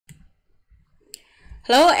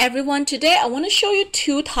Hello everyone, today I want to show you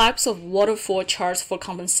two types of waterfall charts for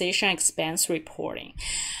compensation expense reporting.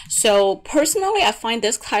 So personally, I find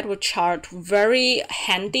this type of chart very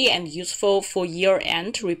handy and useful for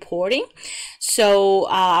year-end reporting. So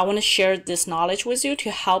I want to share this knowledge with you to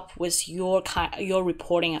help with your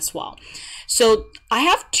reporting as well. So I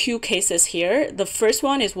have two cases here. The first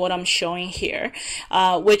one is what I'm showing here,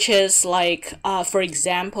 which is like, for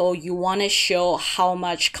example, you want to show how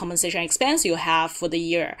much compensation expense you have for the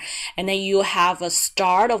year. And then you have a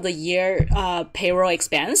start of the year payroll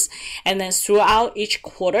expense. And then throughout each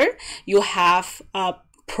quarter, you have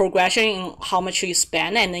progression in how much you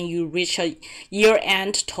spend. And then you reach a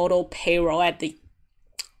year-end total payroll at the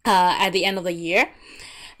end of the year.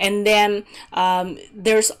 And then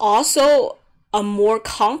there's also a more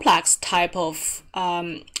complex type of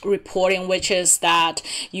reporting, which is that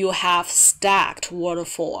you have stacked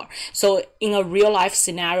waterfall. So in a real life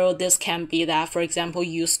scenario, this can be that, for example,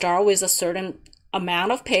 you start with a certain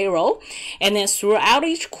amount of payroll, and then throughout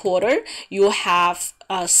each quarter, you have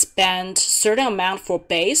spent certain amount for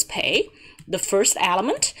base pay, the first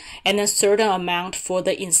element, and then certain amount for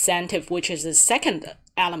the incentive, which is the second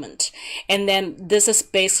element. And then this is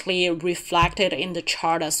basically reflected in the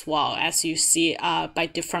chart as well, as you see by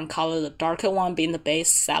different color, the darker one being the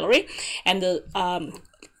base salary and the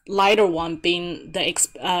lighter one being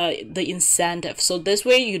the incentive. So this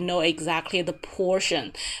way you know exactly the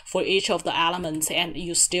portion for each of the elements, and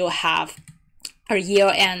you still have a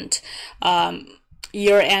year-end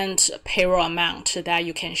payroll amount that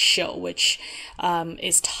you can show, which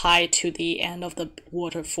is tied to the end of the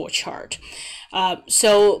waterfall chart.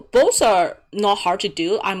 So both are not hard to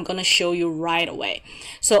do. I'm going to show you right away.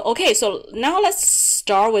 So now let's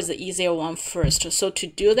start with the easier one first. So to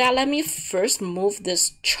do that, let me first move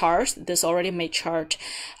this chart, this already made chart,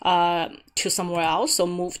 to somewhere else. So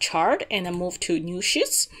move chart and then move to new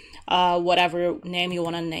sheets, whatever name you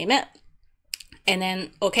want to name it. And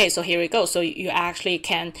then, so here we go. So you actually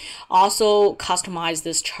can also customize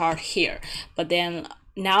this chart here. But then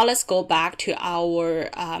now let's go back to our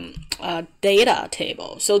data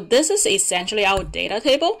table. So this is essentially our data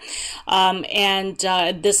table.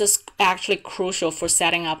 This is actually crucial for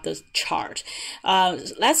setting up the chart.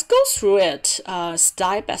 Let's go through it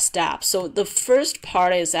step by step. So the first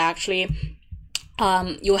part is actually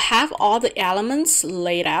you have all the elements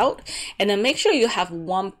laid out, and then make sure you have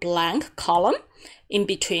one blank column in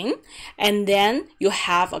between, and then you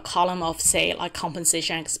have a column of, say, like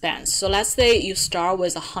compensation expense. So let's say you start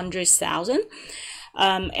with 100,000,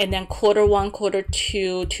 and then quarter one, quarter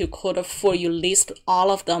two to quarter four, you list all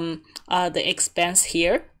of them, the expense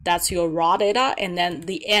here. That's your raw data, and then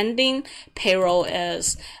the ending payroll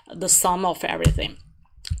is the sum of everything.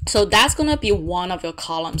 So that's going to be one of your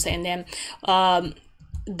columns, and then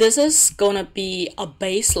this is going to be a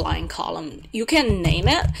baseline column. You can name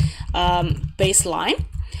it baseline,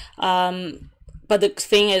 but the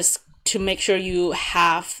thing is to make sure you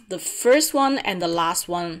have the first one and the last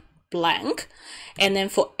one blank. And then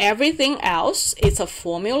for everything else, it's a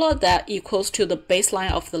formula that equals to the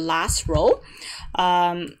baseline of the last row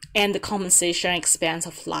and the compensation expense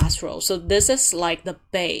of last row. So this is like the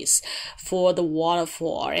base for the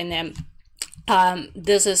waterfall, and then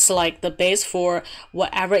this is like the base for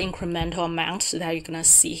whatever incremental amount that you're gonna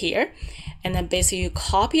see here. And then basically you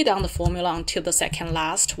copy down the formula until the second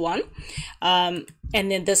last one. And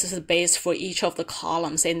then this is the base for each of the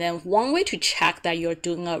columns. And then one way to check that you're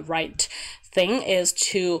doing a right thing is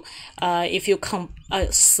to if you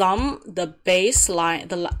sum the baseline,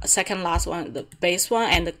 the second last one, the base one,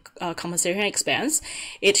 and the compensation expense,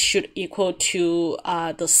 it should equal to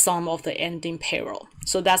the sum of the ending payroll.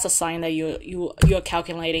 So that's a sign that you're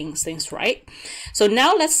calculating things right. So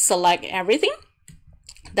now let's select everything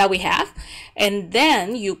that we have, and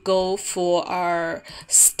then you go for our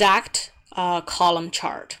stacked column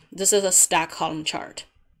chart. This is a stacked column chart.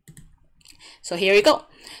 So here you go.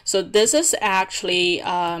 So this is actually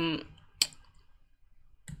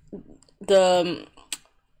the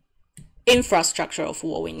infrastructure of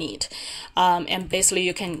what we need, and basically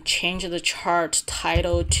you can change the chart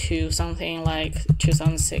title to something like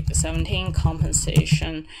 2017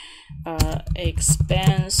 compensation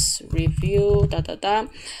expense review, and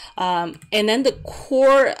then the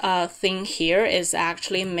core thing here is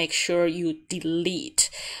actually make sure you delete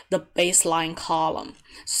the baseline column,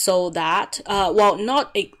 so that well,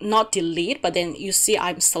 not delete, but then you see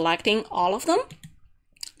I'm selecting all of them.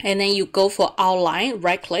 And then you go for outline,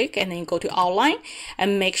 right click, and then you go to outline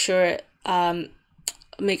and make sure that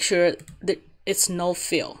it's no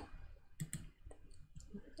fill.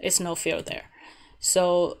 It's no fill there.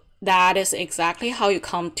 So that is exactly how you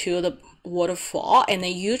come to the waterfall. And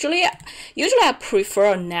then usually I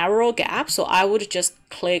prefer a narrow gap, so I would just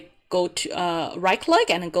go to right click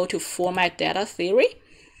and then go to Format Data Theory.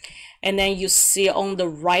 And then you see on the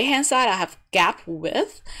right hand side I have gap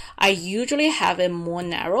width. I usually have it more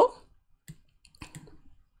narrow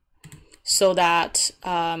so that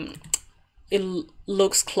it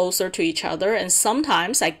looks closer to each other. And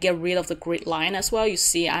sometimes I get rid of the grid line as well. You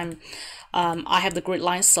see I have the grid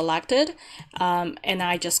line selected, and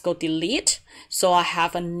I just go delete, so I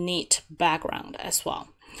have a neat background as well.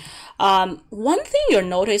 One thing you're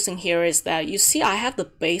noticing here is that you see I have the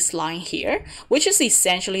baseline here, which is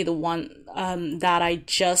essentially the one that I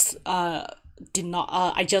just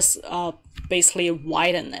basically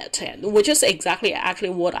widen it, which is exactly actually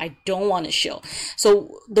what I don't want to show.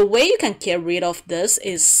 So the way you can get rid of this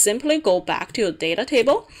is simply go back to your data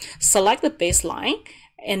table, select the baseline,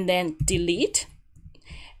 and then delete,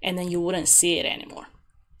 and then you wouldn't see it anymore.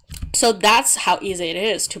 So that's how easy it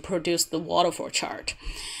is to produce the waterfall chart.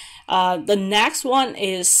 The next one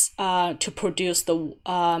is to produce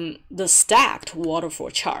the stacked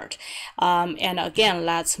waterfall chart. And again,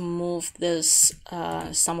 let's move this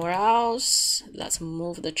somewhere else. Let's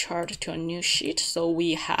move the chart to a new sheet. So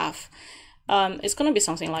we have, it's going to be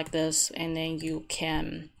something like this, and then you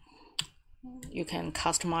can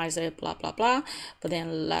customize it, blah, blah, blah. But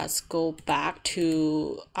then let's go back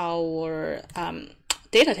to our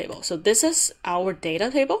data table. So this is our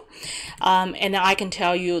data table, and I can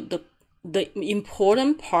tell you the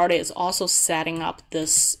important part is also setting up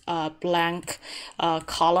this blank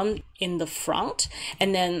column in the front.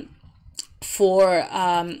 And then for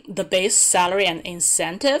the base salary and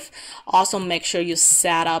incentive, also make sure you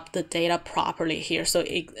set up the data properly here. So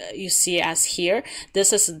you see as here,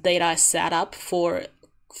 this is the data I set up from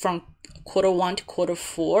Q1 to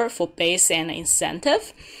Q4 for base and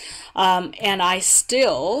incentive. And I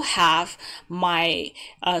still have my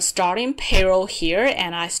starting payroll here,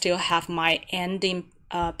 and I still have my ending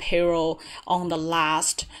payroll on the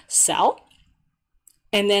last cell.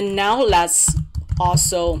 And then now let's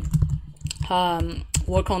also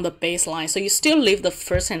work on the baseline. So you still leave the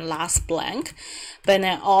first and last blank, but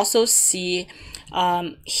then also see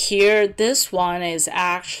here, this one is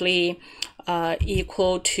actually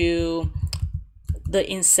equal to the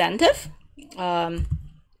incentive.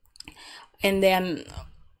 And then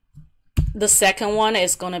the second one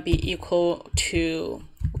is going to be equal to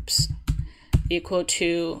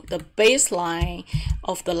the baseline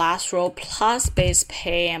of the last row plus base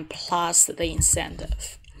pay and plus the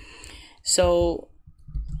incentive. So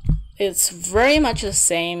it's very much the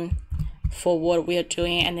same for what we are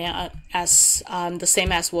doing. And then as the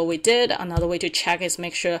same as what we did, another way to check is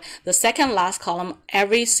make sure the second last column,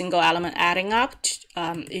 every single element adding up,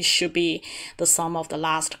 it should be the sum of the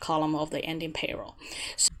last column of the ending payroll.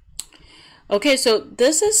 Okay, so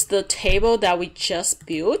this is the table that we just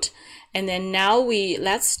built. And then now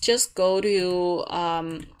let's just go to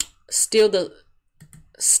still the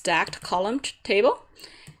stacked column table.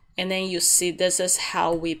 And then you see this is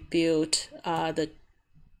how we built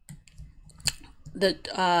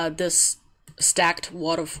this stacked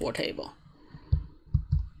waterfall table.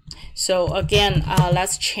 So again,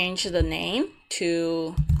 let's change the name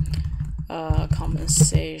to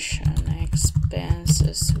compensation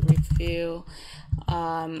expenses review.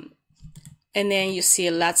 And then you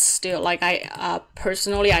see, let's still, like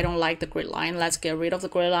personally, I don't like the grid line. Let's get rid of the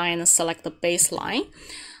grid line and select the baseline.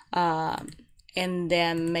 And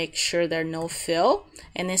then make sure there's no fill,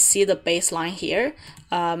 and then see the baseline here.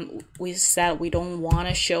 We said we don't want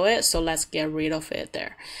to show it, so let's get rid of it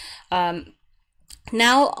there.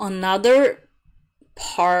 Now another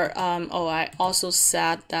part, I also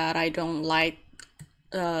said that I don't like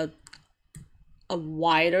a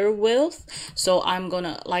wider width, so I'm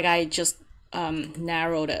gonna, I just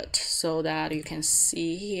narrowed it so that you can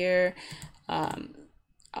see here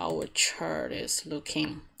our chart is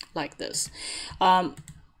looking like this.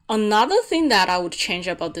 Another thing that I would change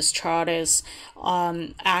about this chart is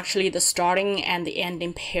actually the starting and the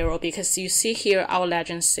ending payroll, because you see here our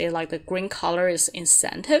legends say the green color is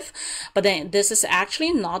incentive, but then this is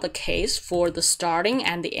actually not the case for the starting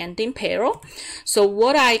and the ending payroll. So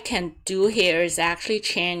what I can do here is actually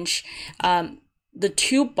change the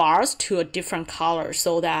two bars to a different color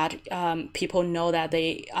so that people know that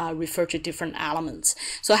they refer to different elements.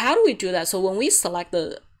 So how do we do that? So when we select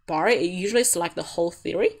the bar, it usually select the whole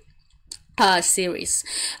series.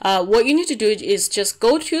 What you need to do is just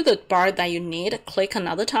go to the bar that you need, click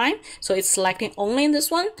another time, so it's selecting only in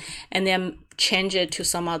this one, and then change it to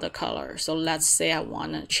some other color. So let's say I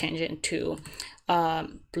want to change it to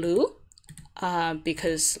blue,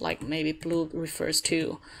 because like maybe blue refers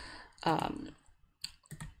to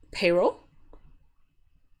payroll.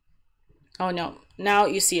 Oh no, now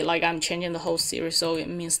you see like I'm changing the whole series, so it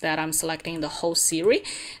means that I'm selecting the whole series.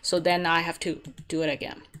 So then I have to do it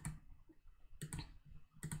again.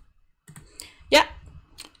 Yeah,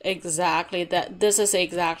 exactly. This is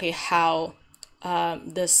exactly how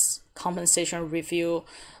this compensation review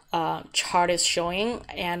chart is showing,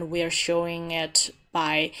 and we are showing it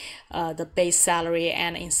by the base salary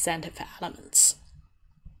and incentive elements.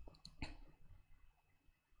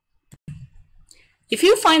 If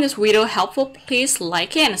you find this video helpful, please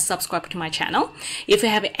like it and subscribe to my channel. If you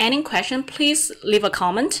have any question, please leave a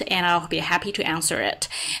comment and I'll be happy to answer it.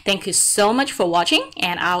 Thank you so much for watching,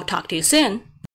 and I'll talk to you soon.